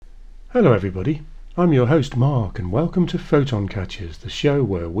Hello everybody, I'm your host Mark and welcome to Photon Catchers, the show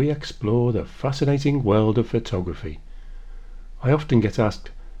where we explore the fascinating world of photography. I often get asked,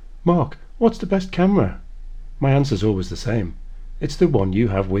 Mark, what's the best camera? My answer's always the same. It's the one you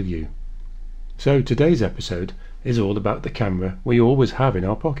have with you. So today's episode is all about the camera we always have in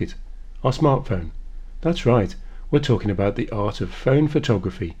our pocket, our smartphone. That's right, we're talking about the art of phone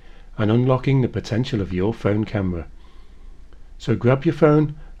photography and unlocking the potential of your phone camera. So grab your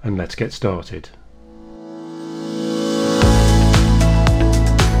phone and let's get started.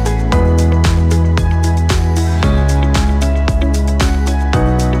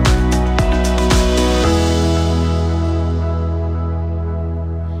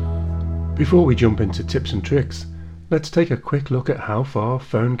 Before we jump into tips and tricks, let's take a quick look at how far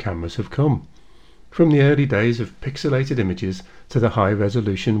phone cameras have come, from the early days of pixelated images to the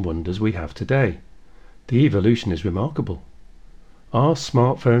high-resolution wonders we have today. The evolution is remarkable. Our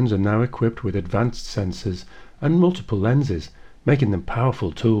smartphones are now equipped with advanced sensors and multiple lenses, making them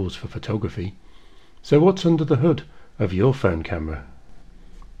powerful tools for photography. So what's under the hood of your phone camera?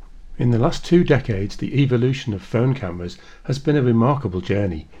 In the last 2 decades, the evolution of phone cameras has been a remarkable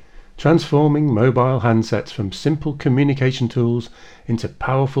journey, transforming mobile handsets from simple communication tools into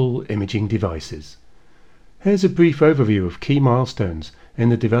powerful imaging devices. Here's a brief overview of key milestones in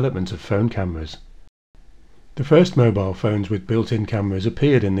the development of phone cameras. The first mobile phones with built-in cameras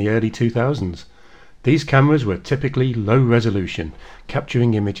appeared in the early 2000s. These cameras were typically low resolution,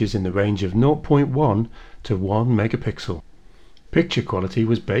 capturing images in the range of 0.1 to 1 megapixel. Picture quality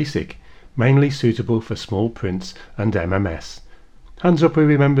was basic, mainly suitable for small prints and MMS. Hands up who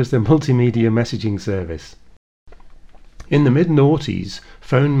remembers the multimedia messaging service. In the mid-noughties,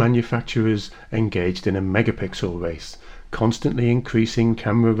 phone manufacturers engaged in a megapixel race, constantly increasing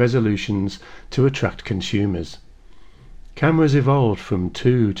camera resolutions to attract consumers. Cameras evolved from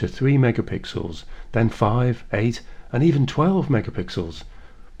 2 to 3 megapixels, then 5, 8 and even 12 megapixels.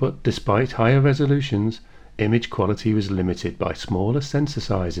 But despite higher resolutions, image quality was limited by smaller sensor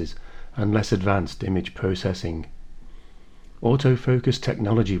sizes and less advanced image processing. Autofocus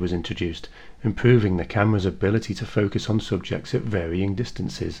technology was introduced, improving the camera's ability to focus on subjects at varying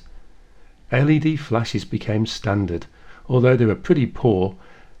distances. LED flashes became standard. Although they were pretty poor,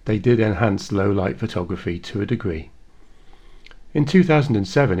 they did enhance low-light photography to a degree. In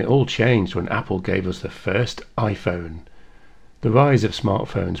 2007, it all changed when Apple gave us the first iPhone. The rise of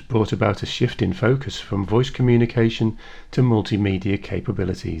smartphones brought about a shift in focus from voice communication to multimedia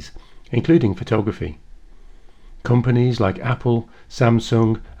capabilities, including photography. Companies like Apple,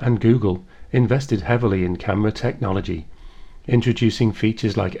 Samsung, and Google invested heavily in camera technology, introducing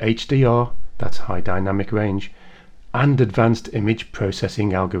features like HDR, that's high dynamic range, and advanced image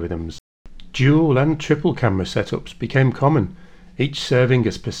processing algorithms. Dual and triple camera setups became common, each serving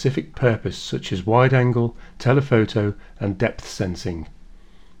a specific purpose such as wide-angle, telephoto, and depth sensing.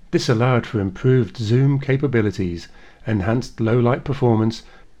 This allowed for improved zoom capabilities, enhanced low-light performance,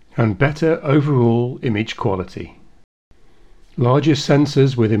 and better overall image quality. Larger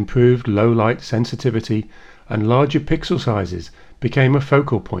sensors with improved low-light sensitivity and larger pixel sizes became a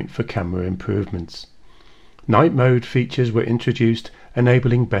focal point for camera improvements. Night mode features were introduced,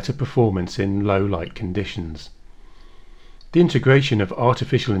 enabling better performance in low-light conditions. The integration of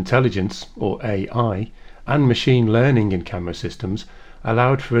artificial intelligence, or AI, and machine learning in camera systems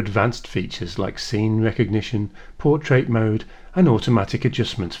allowed for advanced features like scene recognition, portrait mode, and automatic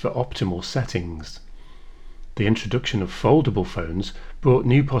adjustments for optimal settings. The introduction of foldable phones brought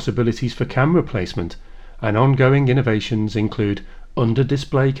new possibilities for camera placement, and ongoing innovations include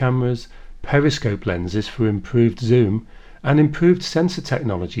under-display cameras, periscope lenses for improved zoom, and improved sensor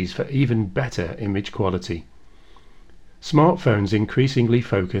technologies for even better image quality. Smartphones increasingly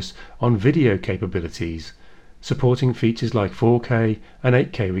focus on video capabilities, supporting features like 4K and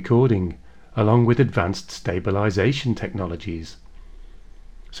 8K recording, along with advanced stabilization technologies.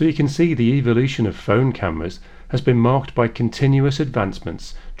 So you can see the evolution of phone cameras has been marked by continuous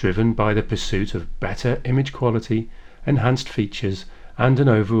advancements driven by the pursuit of better image quality, enhanced features, and an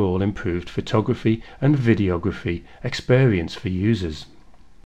overall improved photography and videography experience for users.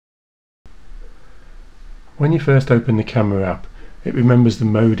 When you first open the camera app, it remembers the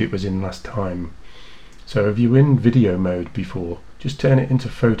mode it was in last time. So if you were in video mode before, just turn it into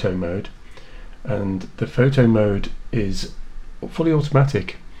photo mode, and the photo mode is fully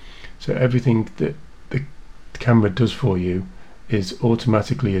automatic. So everything that the camera does for you is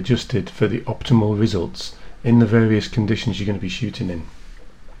automatically adjusted for the optimal results in the various conditions you're going to be shooting in.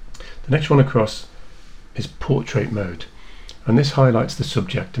 The next one across is portrait mode, and this highlights the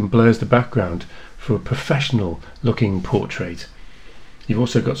subject and blurs the background for a professional looking portrait. You've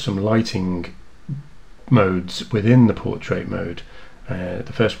also got some lighting modes within the portrait mode.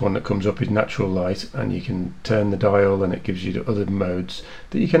 The first one that comes up is natural light, and you can turn the dial and it gives you the other modes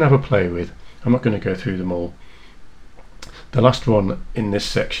that you can have a play with. I'm not going to go through them all. The last one in this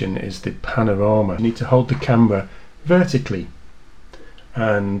section is the panorama. You need to hold the camera vertically,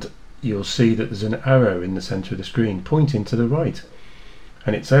 and you'll see that there's an arrow in the center of the screen pointing to the right,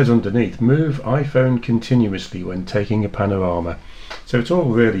 and it says underneath, move iPhone continuously when taking a panorama. So it's all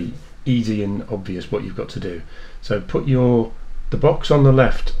really easy and obvious what you've got to do. So put the box on the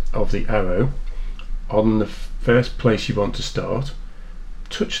left of the arrow on the first place you want to start,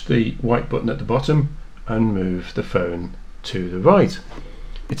 touch the white button at the bottom and move the phone to the right.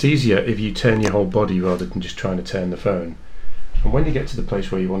 It's easier if you turn your whole body rather than just trying to turn the phone. And when you get to the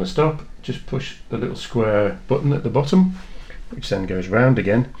place where you want to stop, just push the little square button at the bottom, which then goes round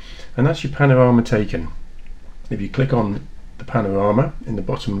again, and that's your panorama taken. If you click on the panorama in the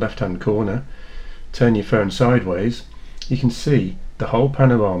bottom left hand corner, turn your phone sideways, you can see the whole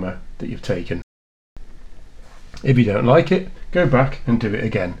panorama that you've taken. If you don't like it, go back and do it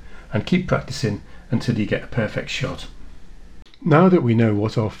again, and keep practicing until you get a perfect shot. Now that we know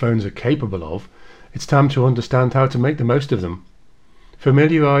what our phones are capable of, it's time to understand how to make the most of them.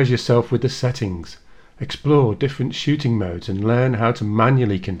 Familiarise yourself with the settings, explore different shooting modes and learn how to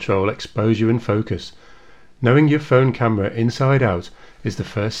manually control exposure and focus. Knowing your phone camera inside out is the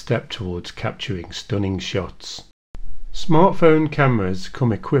first step towards capturing stunning shots. Smartphone cameras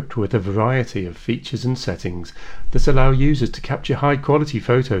come equipped with a variety of features and settings that allow users to capture high quality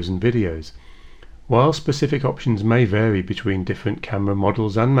photos and videos. While specific options may vary between different camera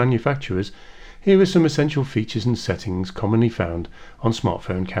models and manufacturers, here are some essential features and settings commonly found on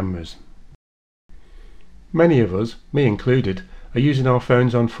smartphone cameras. Many of us, me included, are using our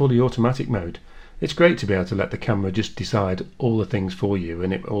phones on fully automatic mode. It's great to be able to let the camera just decide all the things for you,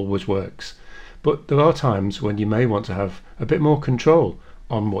 and it always works. But there are times when you may want to have a bit more control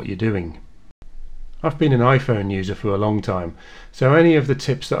on what you're doing. I've been an iPhone user for a long time, so any of the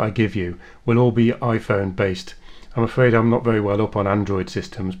tips that I give you will all be iPhone based. I'm afraid I'm not very well up on Android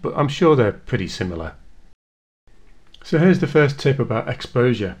systems, but I'm sure they're pretty similar. So here's the first tip about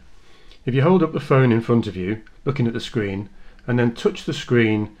exposure. If you hold up the phone in front of you, looking at the screen, and then touch the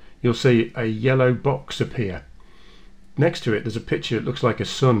screen, you'll see a yellow box appear. Next to it there's a picture that looks like a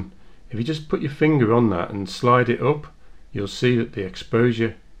sun. If you just put your finger on that and slide it up, you'll see that the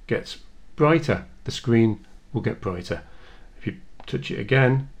exposure gets brighter. The screen will get brighter. If you touch it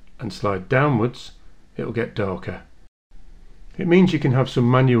again and slide downwards, it will get darker. It means you can have some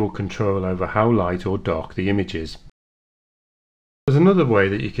manual control over how light or dark the image is. There's another way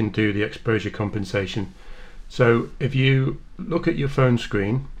that you can do the exposure compensation. So if you look at your phone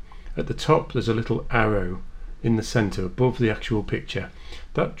screen, at the top there's a little arrow in the center above the actual picture.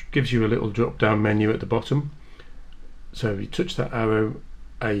 That gives you a little drop down menu at the bottom. So if you touch that arrow,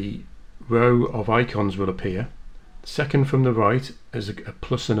 a row of icons will appear. Second from the right is a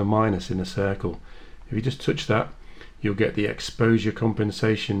plus and a minus in a circle. If you just touch that, you'll get the exposure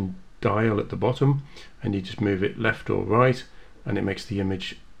compensation dial at the bottom, and you just move it left or right and it makes the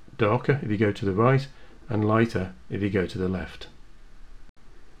image darker if you go to the right and lighter if you go to the left.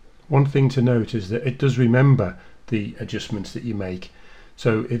 One thing to note is that it does remember the adjustments that you make.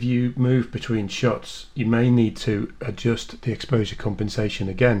 So if you move between shots, you may need to adjust the exposure compensation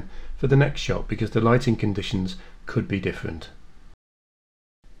again for the next shot because the lighting conditions could be different.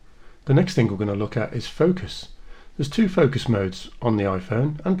 The next thing we're going to look at is focus. There's two focus modes on the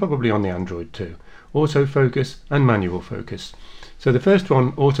iPhone and probably on the Android too: autofocus and manual focus. So the first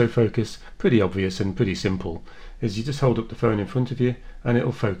one, autofocus, pretty obvious and pretty simple, is you just hold up the phone in front of you and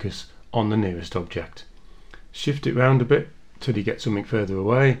it'll focus on the nearest object. Shift it round a bit till you get something further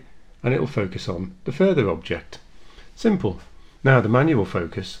away and it'll focus on the further object. Simple. Now the manual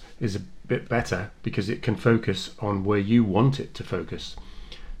focus is a bit better because it can focus on where you want it to focus.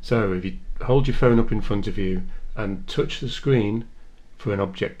 So if you hold your phone up in front of you and touch the screen for an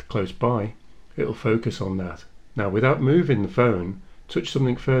object close by, it'll focus on that. Now without moving the phone, touch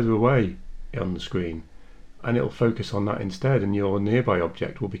something further away on the screen and it'll focus on that instead, and your nearby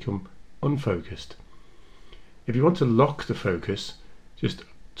object will become unfocused. If you want to lock the focus, just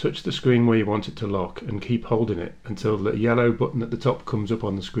touch the screen where you want it to lock and keep holding it until the yellow button at the top comes up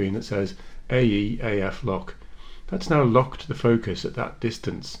on the screen that says AE/AF lock. That's now locked the focus at that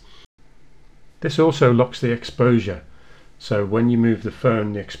distance. This also locks the exposure, so when you move the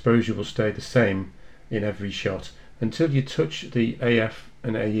phone the exposure will stay the same in every shot until you touch the AF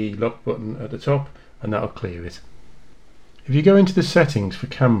and AE lock button at the top, and that'll clear it. If you go into the settings for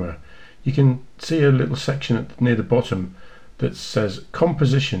camera, you can see a little section near the bottom that says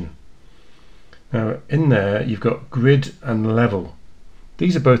composition. Now in there you've got grid and level.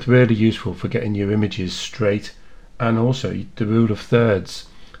 These are both really useful for getting your images straight, and also the rule of thirds.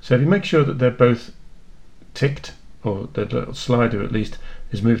 So if you make sure that they're both ticked, or the little slider at least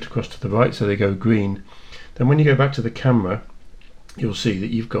is moved across to the right so they go green, then when you go back to the camera you'll see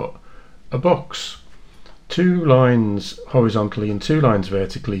that you've got a box, 2 lines horizontally and 2 lines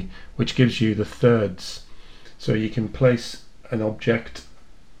vertically, which gives you the thirds. So you can place an object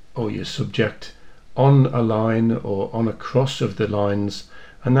or your subject on a line or on a cross of the lines,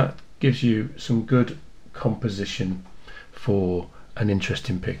 and that gives you some good composition for an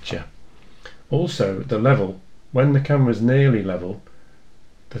interesting picture. Also the level, when the camera is nearly level,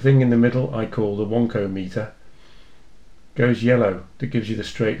 the thing in the middle I call the Wonko meter goes yellow. That gives you the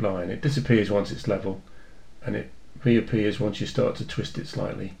straight line. It disappears once it's level and it reappears once you start to twist it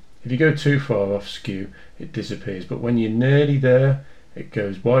slightly. If you go too far off skew it disappears, but when you're nearly there it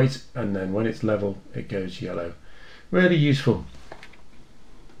goes white, and then when it's level it goes yellow. Really useful.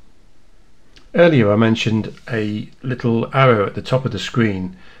 Earlier I mentioned a little arrow at the top of the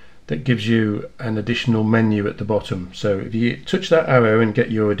screen that gives you an additional menu at the bottom. So if you touch that arrow and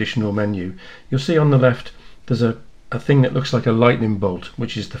get your additional menu, you'll see on the left there's a thing that looks like a lightning bolt,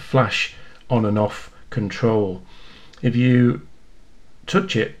 which is the flash on and off control. If you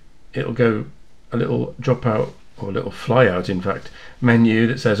touch it, it'll go a little drop out, or a little fly out in fact, menu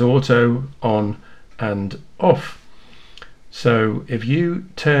that says auto, on and off. So if you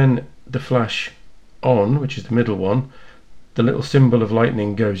turn the flash on, which is the middle one, the little symbol of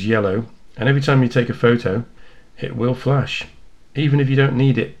lightning goes yellow, and every time you take a photo it will flash. Even if you don't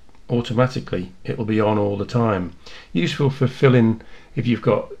need it automatically, it will be on all the time. Useful for filling if you've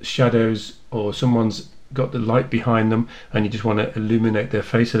got shadows or someone's got the light behind them and you just want to illuminate their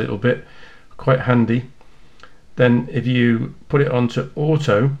face a little bit. Quite handy. Then if you put it onto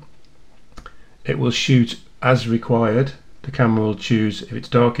auto, it will shoot as required. The camera will choose if it's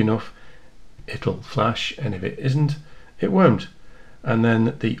dark enough it'll flash, and if it isn't it won't. And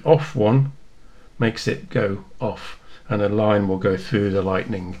then the off one makes it go off, and a line will go through the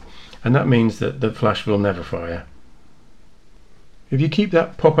lightning, and that means that the flash will never fire. If you keep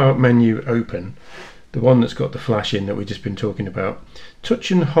that pop-out menu open, the one that's got the flash in that we've just been talking about, touch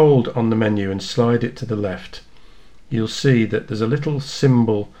and hold on the menu and slide it to the left, you'll see that there's a little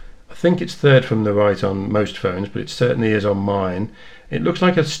symbol. I think it's third from the right on most phones, but it certainly is on mine. It looks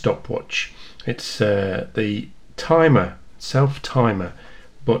like a stopwatch. It's the timer, self-timer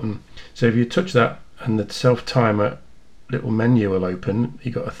button. So if you touch that and the self-timer little menu will open,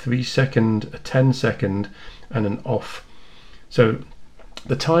 you've got a 3 second, a 10 second and an off. So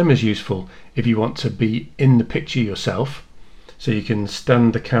the timer is useful if you want to be in the picture yourself, so you can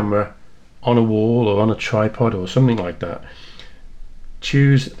stand the camera on a wall or on a tripod or something like that.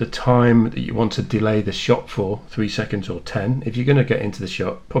 Choose the time that you want to delay the shot for, 3 seconds or 10. If you're going to get into the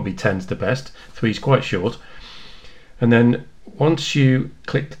shot, probably 10's the best, 3's quite short. And then once you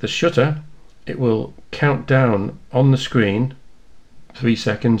click the shutter, it will count down on the screen 3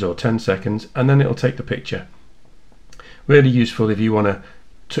 seconds or 10 seconds, and then it'll take the picture. Really useful if you want to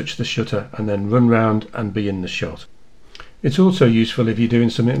touch the shutter and then run round and be in the shot. It's also useful if you're doing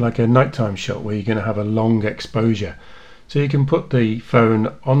something like a nighttime shot where you're going to have a long exposure. So you can put the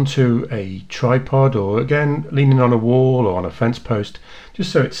phone onto a tripod, or again leaning on a wall or on a fence post,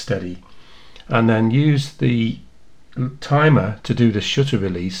 just so it's steady, and then use the timer to do the shutter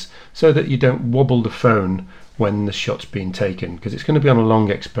release so that you don't wobble the phone when the shot's being taken, because it's going to be on a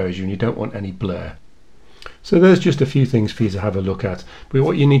long exposure and you don't want any blur. So there's just a few things for you to have a look at, but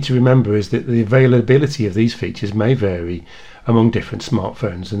what you need to remember is that the availability of these features may vary among different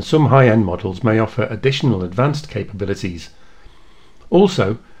smartphones, and some high-end models may offer additional advanced capabilities.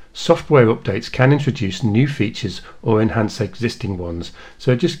 Also, software updates can introduce new features or enhance existing ones,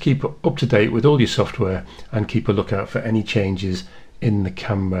 so just keep up to date with all your software and keep a lookout for any changes in the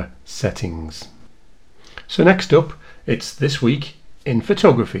camera settings. So next up, it's This Week in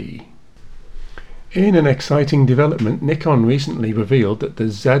Photography. In an exciting development, Nikon recently revealed that the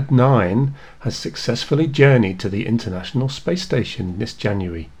Z9 has successfully journeyed to the International Space Station this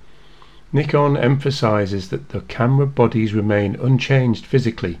January. Nikon emphasizes that the camera bodies remain unchanged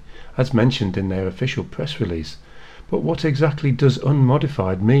physically, as mentioned in their official press release. But what exactly does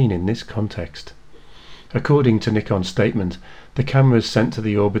unmodified mean in this context? According to Nikon's statement, the cameras sent to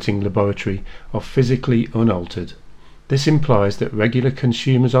the orbiting laboratory are physically unaltered. This implies that regular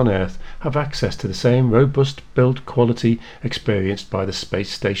consumers on Earth have access to the same robust build quality experienced by the space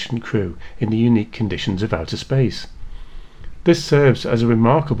station crew in the unique conditions of outer space. This serves as a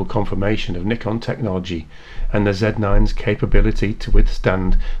remarkable confirmation of Nikon technology and the Z9's capability to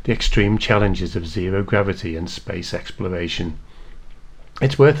withstand the extreme challenges of zero gravity and space exploration.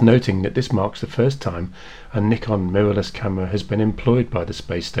 It's worth noting that this marks the first time a Nikon mirrorless camera has been employed by the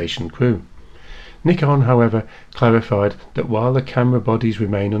space station crew. Nikon, however, clarified that while the camera bodies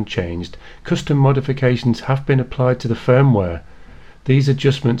remain unchanged, custom modifications have been applied to the firmware. These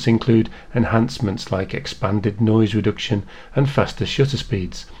adjustments include enhancements like expanded noise reduction and faster shutter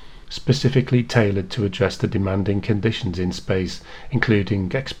speeds, specifically tailored to address the demanding conditions in space,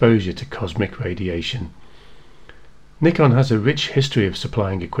 including exposure to cosmic radiation. Nikon has a rich history of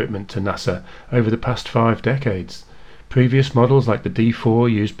supplying equipment to NASA over the past 5 decades. Previous models like the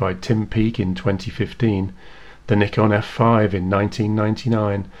D4 used by Tim Peake in 2015, the Nikon F5 in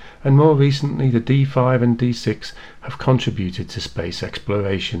 1999, and more recently the D5 and D6 have contributed to space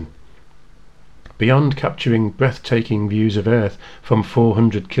exploration. Beyond capturing breathtaking views of Earth from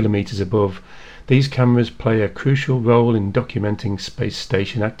 400 kilometers above, these cameras play a crucial role in documenting space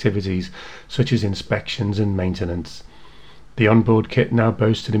station activities such as inspections and maintenance. The onboard kit now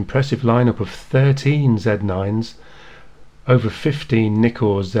boasts an impressive lineup of 13 Z9s, over 15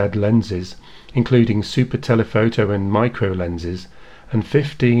 Nikkor Z lenses, including super telephoto and micro lenses, and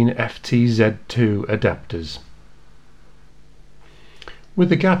 15 FTZ2 adapters. With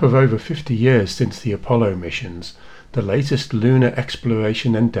the gap of over 50 years since the Apollo missions, the latest lunar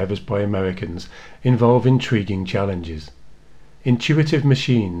exploration endeavors by Americans involve intriguing challenges. Intuitive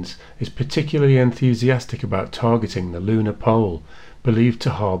Machines is particularly enthusiastic about targeting the lunar pole, believed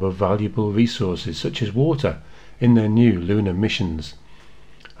to harbor valuable resources such as water, in their new lunar missions.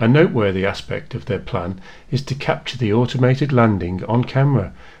 A noteworthy aspect of their plan is to capture the automated landing on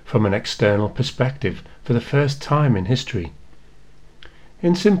camera from an external perspective for the first time in history.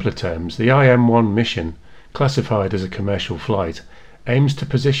 In simpler terms, the IM-1 mission, classified as a commercial flight, aims to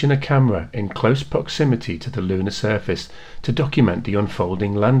position a camera in close proximity to the lunar surface to document the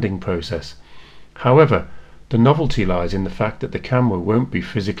unfolding landing process. However, the novelty lies in the fact that the camera won't be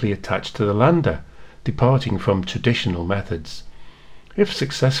physically attached to the lander, departing from traditional methods. If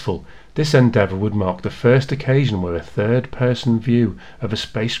successful, this endeavor would mark the first occasion where a third-person view of a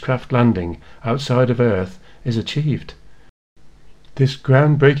spacecraft landing outside of Earth is achieved. This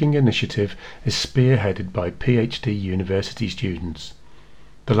groundbreaking initiative is spearheaded by PhD university students.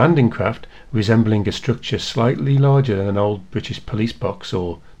 The landing craft, resembling a structure slightly larger than an old British police box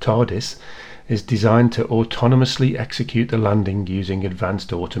or TARDIS, is designed to autonomously execute the landing using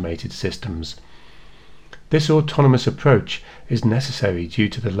advanced automated systems. This autonomous approach is necessary due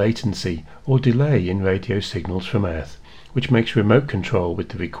to the latency or delay in radio signals from Earth, which makes remote control with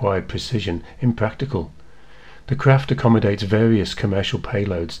the required precision impractical. The craft accommodates various commercial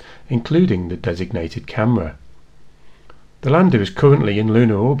payloads, including the designated camera. The lander is currently in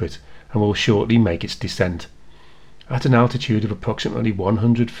lunar orbit and will shortly make its descent. At an altitude of approximately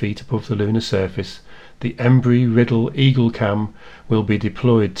 100 feet above the lunar surface, the Embry-Riddle Eagle Cam will be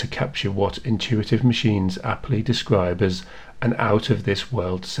deployed to capture what Intuitive Machines aptly describe as an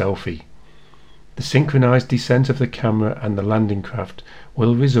out-of-this-world selfie. The synchronized descent of the camera and the landing craft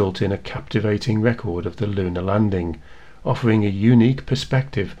will result in a captivating record of the lunar landing, offering a unique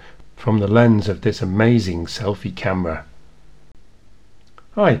perspective from the lens of this amazing selfie camera.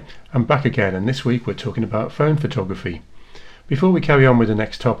 Hi, I'm back again, and this week we're talking about phone photography. Before we carry on with the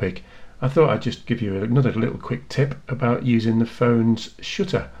next topic, I thought I'd just give you another little quick tip about using the phone's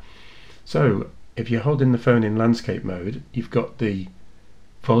shutter. So, if you're holding the phone in landscape mode, you've got the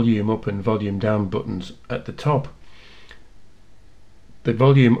volume up and volume down buttons at the top. The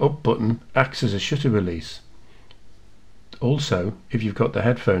volume up button acts as a shutter release. Also, if you've got the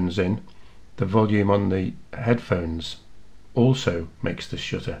headphones in, the volume on the headphones also makes the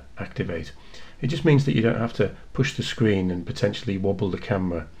shutter activate. It just means that you don't have to push the screen and potentially wobble the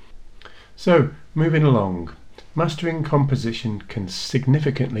camera. So, moving along, mastering composition can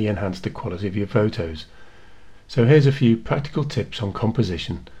significantly enhance the quality of your photos. So here's a few practical tips on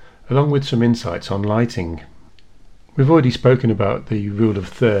composition, along with some insights on lighting. We've already spoken about the rule of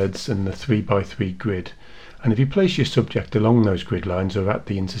thirds and the 3x3 grid, and if you place your subject along those grid lines or at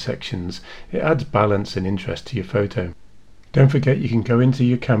the intersections, it adds balance and interest to your photo. Don't forget you can go into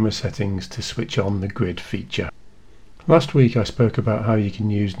your camera settings to switch on the grid feature. Last week I spoke about how you can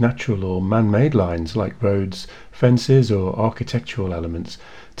use natural or man-made lines like roads, fences or architectural elements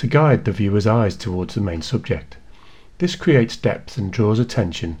to guide the viewer's eyes towards the main subject. This creates depth and draws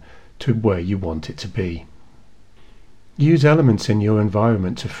attention to where you want it to be. Use elements in your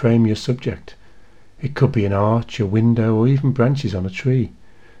environment to frame your subject. It could be an arch, a window, or even branches on a tree.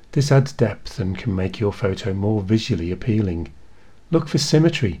 This adds depth and can make your photo more visually appealing. Look for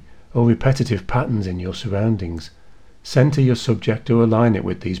symmetry or repetitive patterns in your surroundings. Center your subject or align it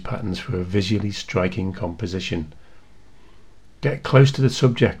with these patterns for a visually striking composition. Get close to the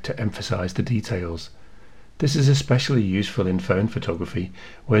subject to emphasize the details. This is especially useful in phone photography,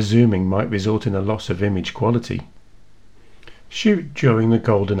 where zooming might result in a loss of image quality. Shoot during the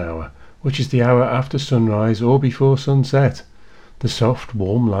golden hour, which is the hour after sunrise or before sunset. The soft,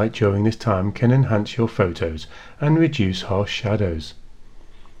 warm light during this time can enhance your photos and reduce harsh shadows.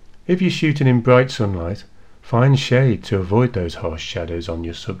 If you're shooting in bright sunlight, find shade to avoid those harsh shadows on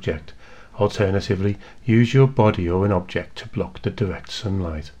your subject. Alternatively, use your body or an object to block the direct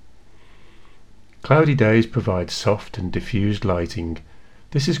sunlight. Cloudy days provide soft and diffused lighting.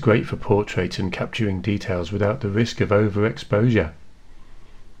 This is great for portraits and capturing details without the risk of overexposure.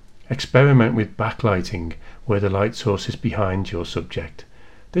 Experiment with backlighting, where the light source is behind your subject.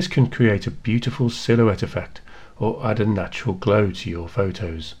 This can create a beautiful silhouette effect or add a natural glow to your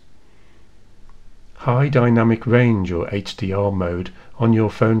photos. High dynamic range or HDR mode on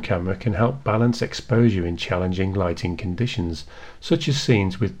your phone camera can help balance exposure in challenging lighting conditions, such as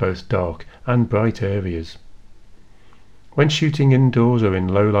scenes with both dark and bright areas. When shooting indoors or in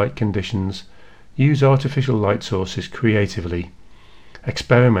low light conditions, use artificial light sources creatively.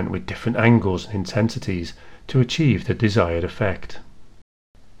 Experiment with different angles and intensities to achieve the desired effect.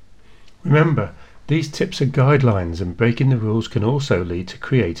 Remember, these tips are guidelines, and breaking the rules can also lead to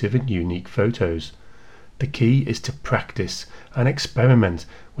creative and unique photos. The key is to practice and experiment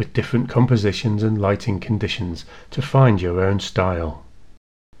with different compositions and lighting conditions to find your own style.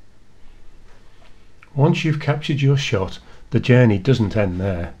 Once you've captured your shot, the journey doesn't end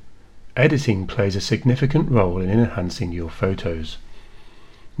there. Editing plays a significant role in enhancing your photos.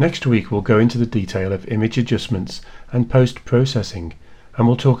 Next week we'll go into the detail of image adjustments and post-processing, and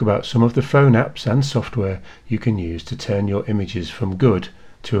we'll talk about some of the phone apps and software you can use to turn your images from good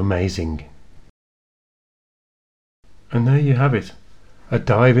to amazing. And there you have it, a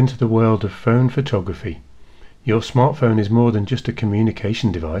dive into the world of phone photography. Your smartphone is more than just a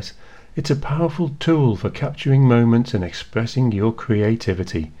communication device. It's a powerful tool for capturing moments and expressing your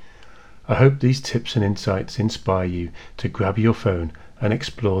creativity. I hope these tips and insights inspire you to grab your phone and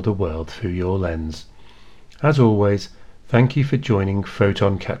explore the world through your lens. As always, thank you for joining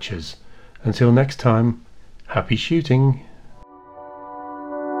Photon Catchers. Until next time, happy shooting!